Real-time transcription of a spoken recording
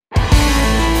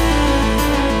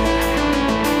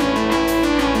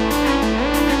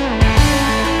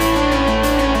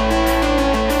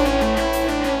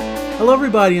Hello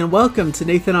everybody and welcome to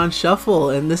Nathan on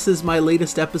Shuffle, and this is my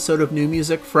latest episode of New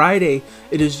Music Friday.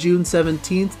 It is June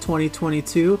 17th,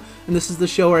 2022, and this is the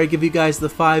show where I give you guys the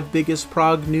 5 biggest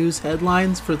prog news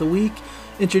headlines for the week,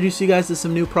 introduce you guys to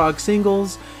some new prog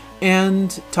singles,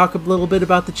 and talk a little bit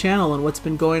about the channel and what's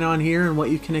been going on here and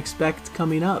what you can expect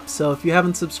coming up. So if you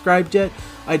haven't subscribed yet,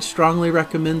 I'd strongly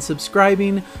recommend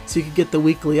subscribing so you can get the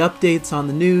weekly updates on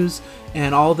the news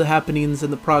and all the happenings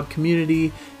in the prog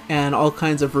community and all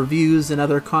kinds of reviews and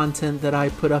other content that I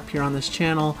put up here on this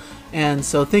channel. And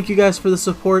so thank you guys for the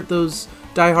support, those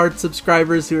diehard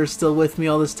subscribers who are still with me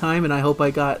all this time, and I hope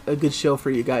I got a good show for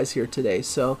you guys here today.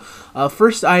 So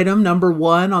first item, number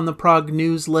 1 on the prog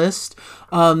news list,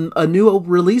 a new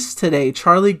release today.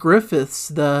 Charlie Griffiths,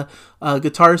 the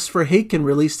guitarist for Haken,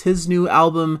 released his new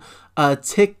album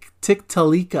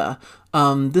Tiktalika.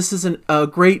 This is a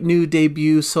great new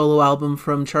debut solo album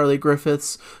from Charlie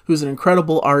Griffiths, who's an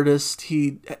incredible artist.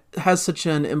 He has such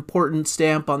an important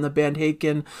stamp on the band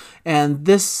Haken, and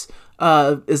this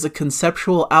is a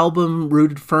conceptual album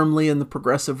rooted firmly in the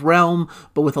progressive realm,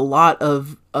 but with a lot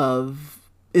of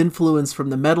influence from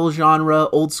the metal genre,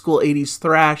 old school 80s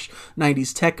thrash,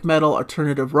 90s tech metal,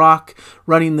 alternative rock,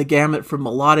 running the gamut from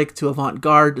melodic to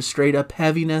avant-garde to straight up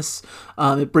heaviness.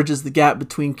 It bridges the gap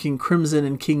between King Crimson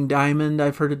and King Diamond,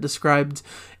 I've heard it described.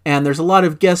 And there's a lot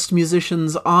of guest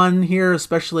musicians on here,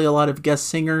 especially a lot of guest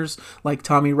singers like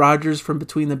Tommy Rogers from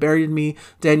Between the Buried and Me,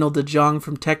 Daniel DeJong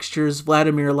from Textures,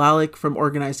 Vladimir Lalick from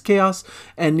Organized Chaos,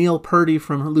 and Neil Purdy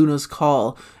from Luna's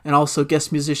Call. And also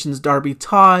guest musicians Darby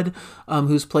Todd,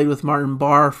 who's played with Martin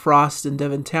Barr, Frost, and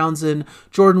Devin Townsend,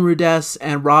 Jordan Rudess,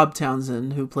 and Rob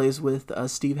Townsend, who plays with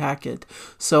Steve Hackett.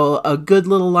 So a good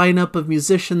little lineup of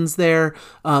musicians there.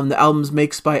 The album's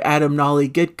mixed by Adam Nolly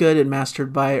Gitgood and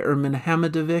mastered by Ermin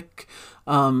Hamadovic.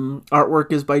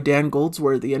 Artwork is by Dan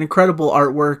Goldsworthy, an incredible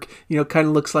artwork, kind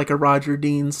of looks like a Roger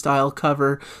Dean style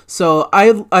cover. So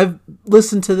I've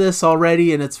listened to this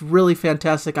already and it's really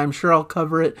fantastic. I'm sure I'll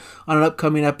cover it on an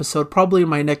upcoming episode, probably in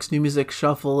my next New Music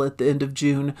Shuffle at the end of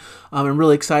June. I'm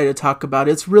really excited to talk about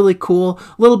it. It's really cool,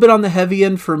 a little bit on the heavy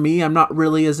end for me. I'm not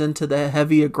really as into the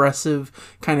heavy,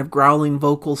 aggressive kind of growling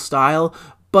vocal style,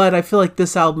 but I feel like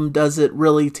this album does it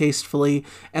really tastefully,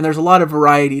 and there's a lot of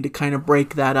variety to kind of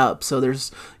break that up. So there's,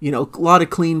 a lot of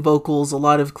clean vocals, a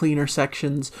lot of cleaner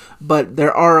sections, but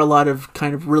there are a lot of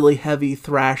kind of really heavy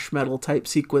thrash metal type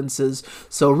sequences.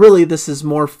 So really this is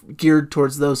more geared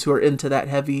towards those who are into that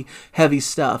heavy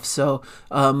stuff. So,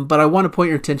 but I want to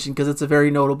point your attention because it's a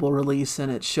very notable release and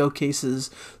it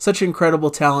showcases such incredible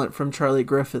talent from Charlie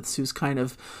Griffiths, who's kind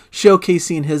of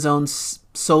showcasing his own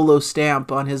solo stamp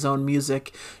on his own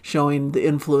music, showing the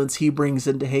influence he brings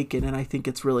into Haken, and I think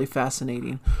it's really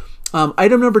fascinating.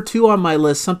 Item number 2 on my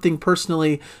list, something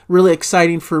personally really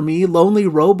exciting for me. Lonely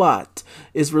Robot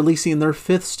is releasing their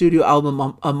 5th studio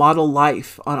album, A Model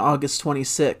Life, on August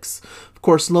 26th. Of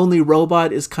course, Lonely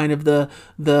Robot is kind of the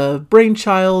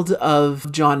brainchild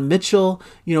of John Mitchell,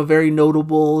 very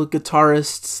notable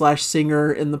guitarist /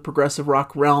 singer in the progressive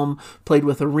rock realm, played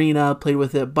with Arena, played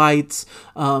with It Bites,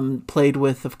 played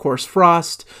with, of course,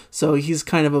 Frost. So he's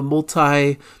kind of a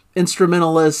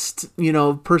multi-instrumentalist,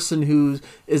 person who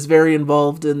is very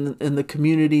involved in the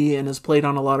community and has played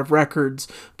on a lot of records,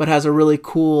 but has a really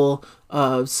cool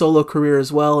solo career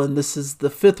as well. And this is the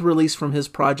 5th release from his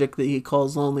project that he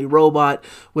calls Lonely Robot,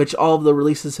 which all of the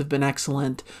releases have been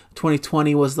excellent.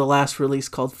 2020 was the last release,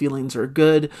 called Feelings Are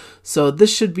Good. So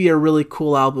this should be a really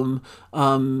cool album.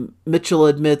 Mitchell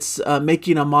admits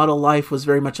making A Model Life was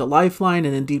very much a lifeline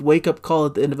and indeed wake-up call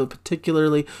at the end of a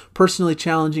particularly personally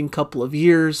challenging couple of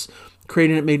years.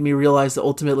 Creating it made me realize that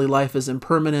ultimately life is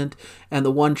impermanent, and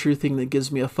the one true thing that gives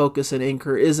me a focus and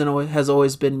anchor has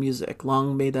always been music.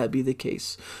 Long may that be the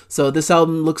case. So this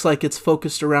album looks like it's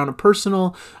focused around a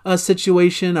personal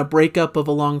situation, a breakup of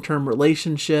a long-term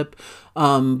relationship,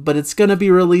 but it's going to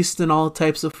be released in all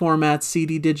types of formats: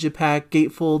 CD, digipack,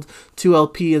 gatefold,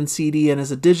 2LP, and CD, and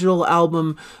as a digital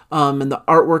album. And the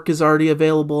artwork is already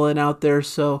available and out there.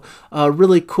 So a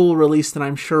really cool release that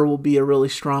I'm sure will be a really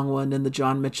strong one in the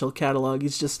John Mitchell catalog.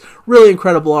 He's just really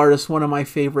incredible artist, one of my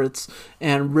favorites,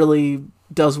 and really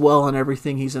does well in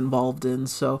everything he's involved in.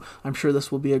 So I'm sure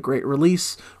this will be a great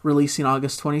release, releasing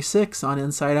August 26th on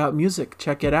Inside Out Music.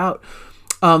 Check it out.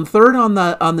 Third on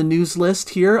the news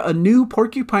list here, a new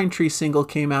Porcupine Tree single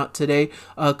came out today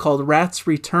called Rats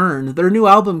Return. Their new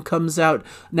album comes out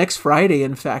next Friday,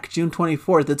 in fact, June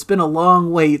 24th. It's been a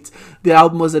long wait. The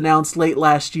album was announced late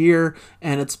last year,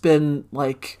 and it's been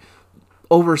like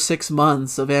over 6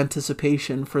 months of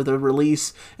anticipation for the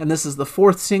release, and this is the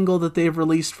 4th single that they've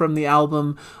released from the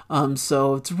album.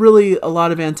 So it's really a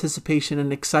lot of anticipation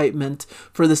and excitement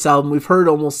for this album. We've heard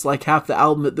almost like half the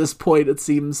album at this point, it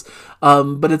seems,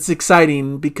 but it's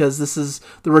exciting because this is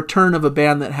the return of a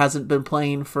band that hasn't been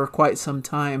playing for quite some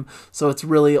time. So it's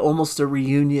really almost a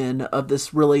reunion of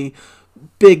this really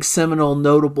big, seminal,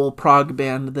 notable prog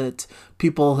band that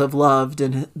people have loved,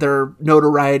 and their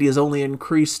notoriety has only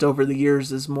increased over the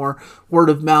years as more word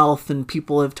of mouth and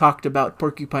people have talked about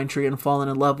Porcupine Tree and fallen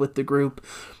in love with the group.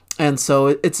 And so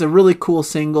it's a really cool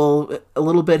single, a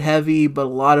little bit heavy, but a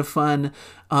lot of fun.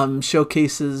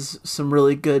 Showcases some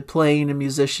really good playing and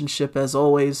musicianship as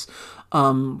always.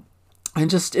 And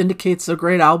just indicates a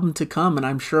great album to come, and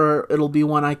I'm sure it'll be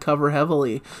one I cover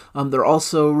heavily. They're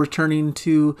also returning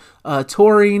to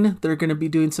touring. They're going to be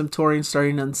doing some touring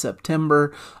starting in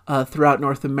September throughout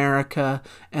North America,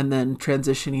 and then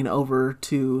transitioning over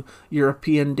to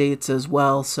European dates as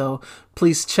well. So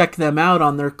please check them out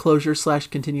on their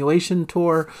Closure/Continuation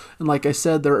tour. And like I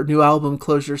said, their new album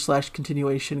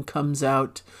Closure/Continuation comes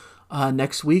out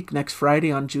next week, next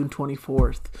Friday on June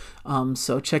 24th.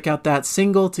 So check out that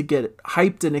single to get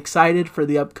hyped and excited for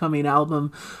the upcoming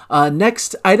album.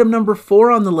 Next, item number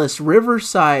 4 on the list,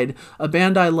 Riverside, a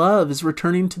band I love, is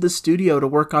returning to the studio to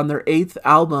work on their 8th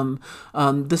album.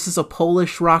 This is a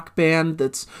Polish rock band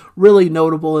that's really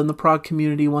notable in the prog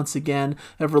community once again,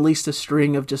 have released a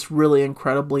string of just really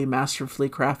incredibly masterfully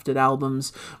crafted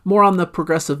albums, more on the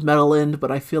progressive metal end,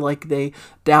 but I feel like they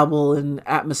dabble in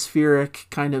atmospheric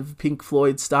kind of Pink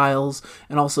Floyd styles,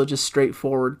 and also just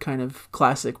straightforward kind of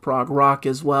classic prog rock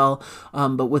as well,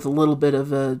 but with a little bit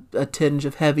of a tinge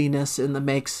of heaviness in the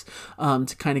mix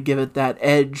to kind of give it that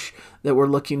edge that we're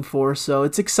looking for. So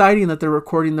it's exciting that they're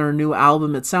recording their new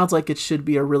album. It sounds like it should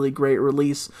be a really great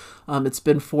release. It's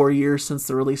been 4 years since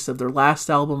the release of their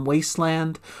last album,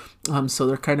 Wasteland, so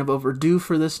they're kind of overdue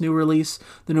for this new release.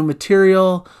 The new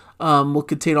material will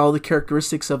contain all the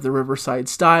characteristics of the Riverside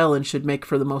style and should make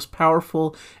for the most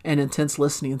powerful and intense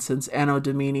listening since Anno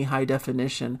Domini High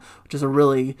Definition, which is a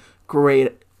really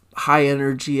great high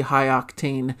energy, high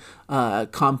octane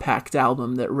compact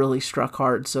album that really struck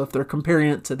hard. So if they're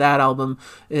comparing it to that album,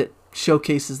 it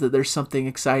showcases that there's something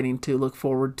exciting to look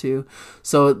forward to.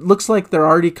 So it looks like they're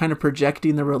already kind of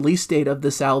projecting the release date of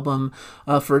this album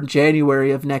for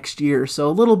January of next year. So a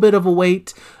little bit of a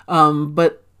wait,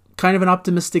 but kind of an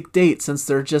optimistic date since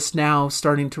they're just now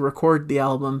starting to record the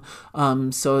album.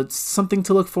 So it's something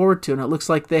to look forward to. And it looks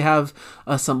like they have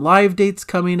some live dates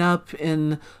coming up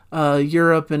in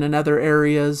Europe and in other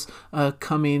areas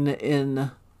coming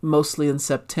in mostly in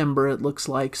September, it looks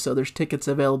like. So there's tickets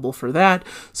available for that.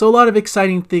 So a lot of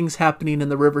exciting things happening in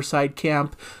the Riverside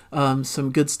camp.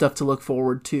 Some good stuff to look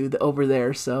forward to over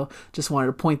there. So just wanted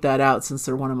to point that out since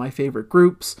they're one of my favorite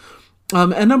groups.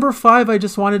 And number 5, I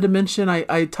just wanted to mention,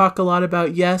 I talk a lot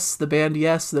about Yes, the band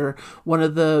Yes. They're one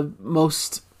of the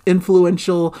most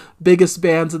influential, biggest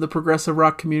bands in the progressive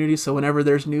rock community. So whenever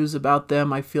there's news about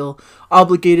them, I feel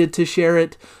obligated to share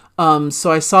it.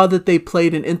 So I saw that they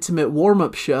played an intimate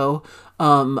warm-up show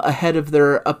ahead of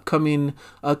their upcoming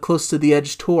Close to the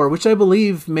Edge tour, which I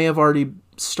believe may have already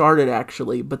started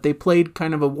actually, but they played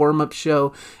kind of a warm-up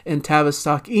show in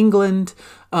Tavistock, England.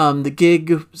 The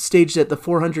gig, staged at the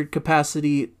 400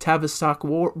 capacity Tavistock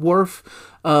Wharf,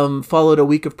 followed a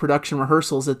week of production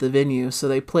rehearsals at the venue. So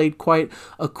they played quite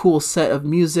a cool set of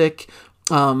music.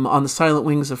 On the Silent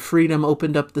Wings of Freedom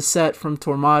opened up the set from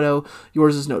Tormato.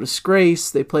 Yours Is No Disgrace.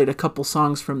 They played a couple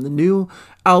songs from the new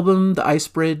album, The Ice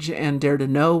Bridge and Dare to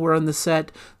Know were on the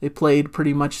set. They played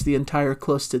pretty much the entire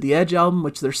Close to the Edge album,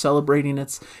 which they're celebrating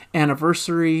its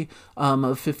anniversary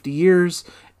of 50 years.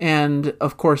 And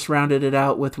of course rounded it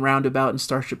out with Roundabout and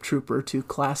Starship Trooper, 2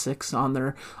 classics on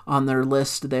their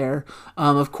list there.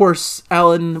 Of course,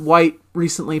 Alan White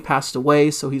recently passed away,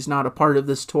 so he's not a part of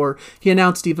this tour. He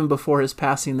announced even before his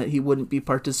passing that he wouldn't be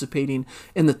participating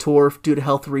in the tour due to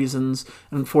health reasons.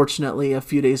 Unfortunately, a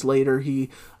few days later, he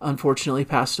unfortunately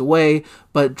passed away,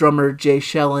 but drummer Jay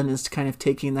Shellen is kind of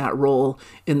taking that role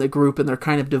in the group, and they're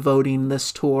kind of devoting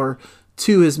this tour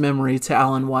to his memory, to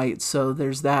Alan White. So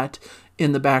there's that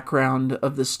in the background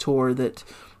of this tour that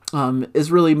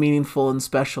is really meaningful and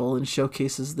special, and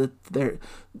showcases that they're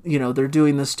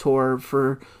doing this tour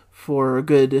for a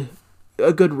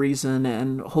good reason,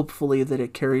 and hopefully that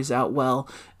it carries out well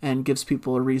and gives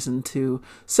people a reason to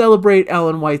celebrate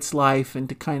Alan White's life and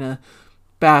to kind of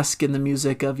bask in the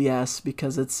music of Yes,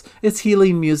 because it's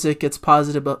healing music, it's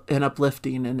positive and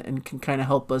uplifting, and can kind of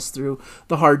help us through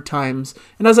the hard times.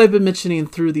 And as I've been mentioning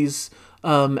through these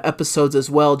episodes as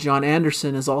well. John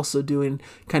Anderson is also doing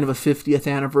kind of a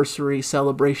 50th anniversary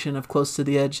celebration of Close to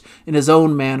the Edge in his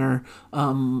own manner,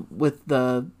 with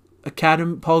the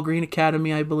Academy, Paul Green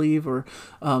Academy, I believe, or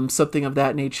something of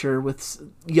that nature, with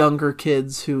younger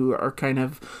kids who are kind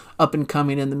of up and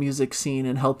coming in the music scene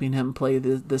and helping him play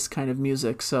this kind of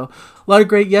music. So a lot of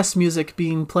great Yes music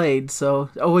being played. So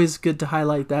always good to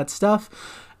highlight that stuff.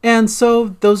 And so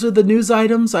those are the news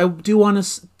items. I do want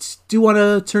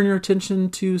to turn your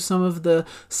attention to some of the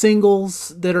singles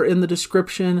that are in the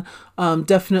description.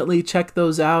 Definitely check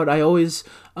those out. I always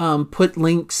put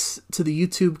links to the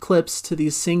YouTube clips to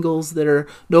these singles that are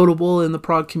notable in the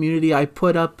prog community. I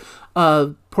put up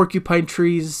Porcupine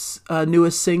Tree's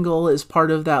newest single is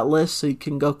part of that list, so you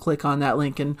can go click on that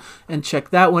link and check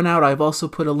that one out. I've also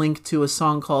put a link to a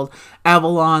song called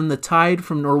Avalon the Tide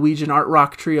from Norwegian art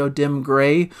rock trio Dim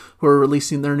Grey, who are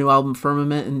releasing their new album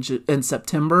Firmament in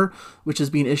September, which is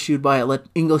being issued by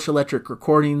English Electric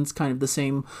Recordings, kind of the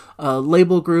same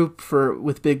label group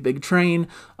with Big Big Train.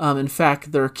 In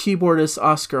fact, their keyboardist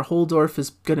Oscar Holdorf is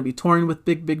going to be touring with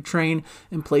Big Big Train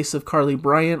in place of Carly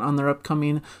Bryant on their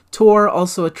upcoming tour.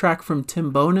 Also a track from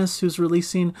Tim Bonus, who's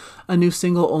releasing a new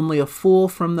single, Only a Fool,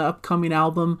 from the upcoming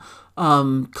album.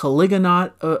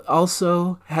 Caligonaut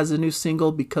also has a new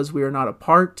single, Because We Are Not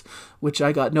Apart, which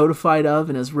I got notified of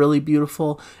and is really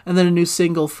beautiful. And then a new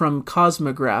single from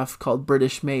Cosmograph called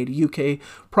British Made, UK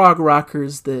prog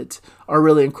rockers that are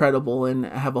really incredible and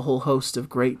have a whole host of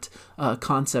great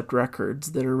concept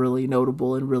records that are really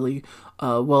notable and really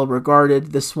well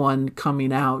regarded. This one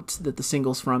coming out that the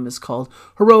single's from is called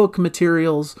Heroic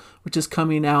Materials, which is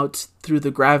coming out through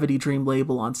the Gravity Dream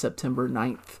label on September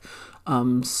 9th.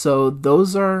 So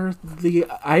those are the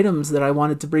items that I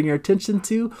wanted to bring your attention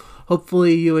to.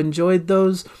 Hopefully you enjoyed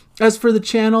those. As for the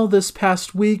channel, this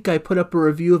past week I put up a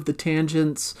review of the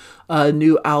Tangents'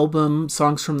 new album,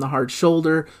 Songs from the Hard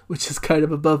Shoulder, which is kind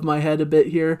of above my head a bit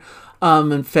here.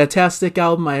 And fantastic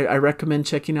album. I recommend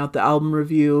checking out the album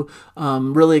review.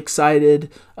 Really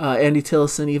excited. Andy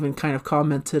Tillison even kind of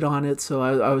commented on it, so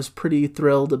I was pretty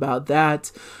thrilled about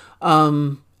that.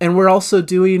 And we're also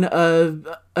doing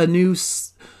a new,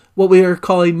 what we are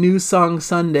calling New Song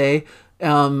Sunday,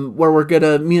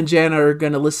 where me and Jana are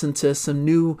gonna listen to some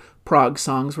new prog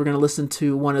songs. We're gonna listen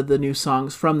to one of the new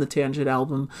songs from the Tangent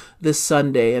album this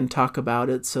Sunday and talk about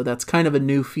it. So that's kind of a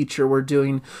new feature we're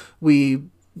doing.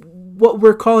 What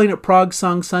we're calling it Prog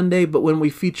Song Sunday, but when we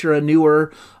feature a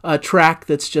newer track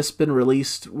that's just been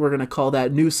released, we're going to call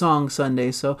that New Song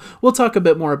Sunday. So we'll talk a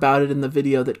bit more about it in the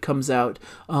video that comes out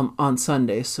on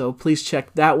Sunday. So please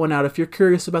check that one out. If you're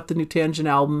curious about the new Tangent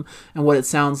album and what it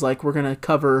sounds like, we're going to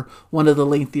cover one of the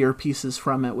lengthier pieces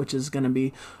from it, which is going to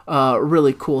be a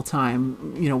really cool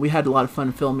time. You know, we had a lot of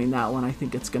fun filming that one. I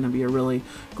think it's going to be a really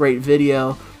great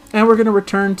video. And we're going to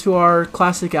return to our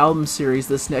classic album series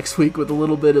this next week with a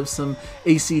little bit of some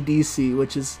AC/DC,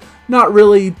 which is not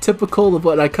really typical of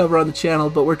what I cover on the channel,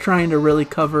 but we're trying to really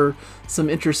cover some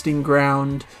interesting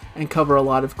ground and cover a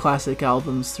lot of classic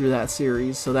albums through that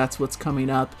series. So that's what's coming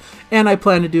up. And I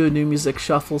plan to do a new music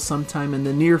shuffle sometime in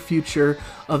the near future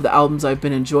of the albums I've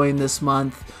been enjoying this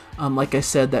month. Like I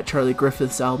said, that Charlie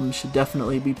Griffiths album should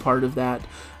definitely be part of that.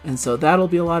 And so that'll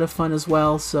be a lot of fun as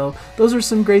well. So those are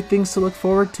some great things to look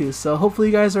forward to. So hopefully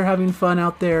you guys are having fun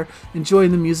out there, enjoying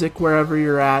the music wherever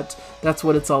you're at. That's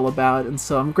what it's all about. And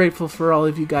so I'm grateful for all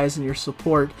of you guys and your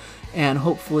support. And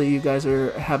hopefully you guys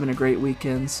are having a great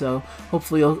weekend. So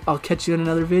hopefully I'll catch you in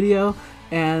another video.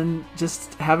 And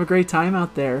just have a great time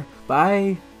out there.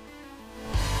 Bye.